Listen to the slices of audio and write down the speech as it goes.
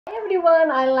everyone.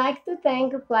 I'd like to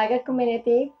thank the Flagler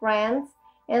community, friends,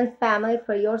 and family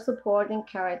for your support and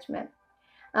encouragement.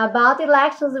 About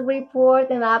elections report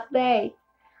and update,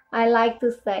 I like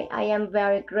to say I am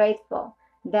very grateful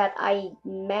that I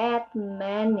met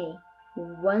many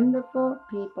wonderful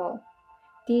people,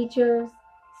 teachers,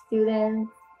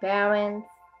 students, parents.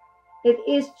 It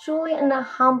is truly an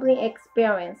humbling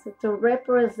experience to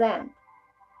represent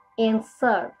and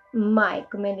serve my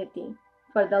community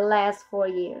for the last 4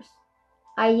 years.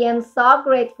 I am so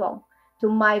grateful to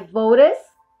my voters,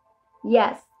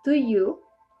 yes, to you,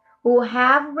 who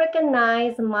have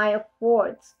recognized my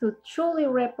efforts to truly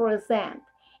represent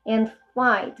and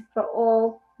fight for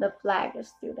all the Flagler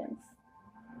students.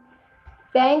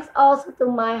 Thanks also to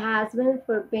my husband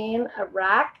for being a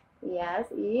rock, yes,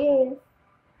 he is,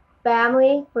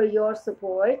 family for your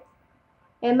support,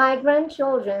 and my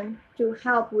grandchildren to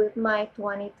help with my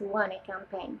 2020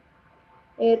 campaign.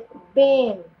 It's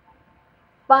been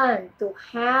fun to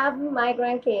have my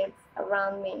grandkids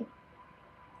around me.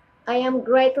 I am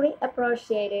greatly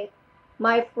appreciated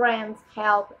my friends'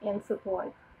 help and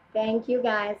support. Thank you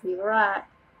guys, you rock.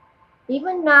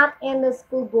 Even not in the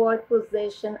school board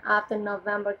position after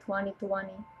November 2020,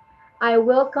 I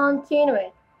will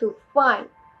continue to fight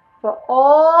for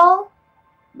all,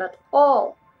 but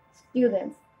all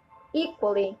students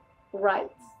equally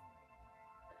rights.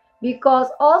 Because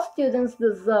all students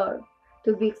deserve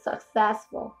to be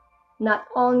successful, not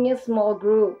only a small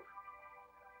group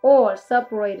or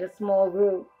separate a small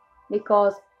group,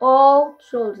 because all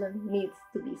children needs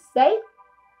to be safe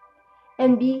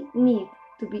and need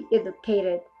to be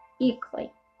educated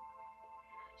equally.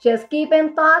 Just keep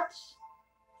in touch.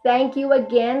 Thank you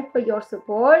again for your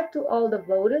support to all the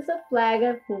voters of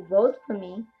Flagler who voted for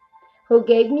me, who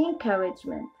gave me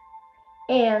encouragement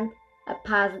and a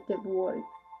positive word.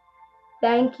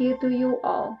 Thank you to you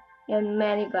all and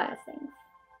many blessings.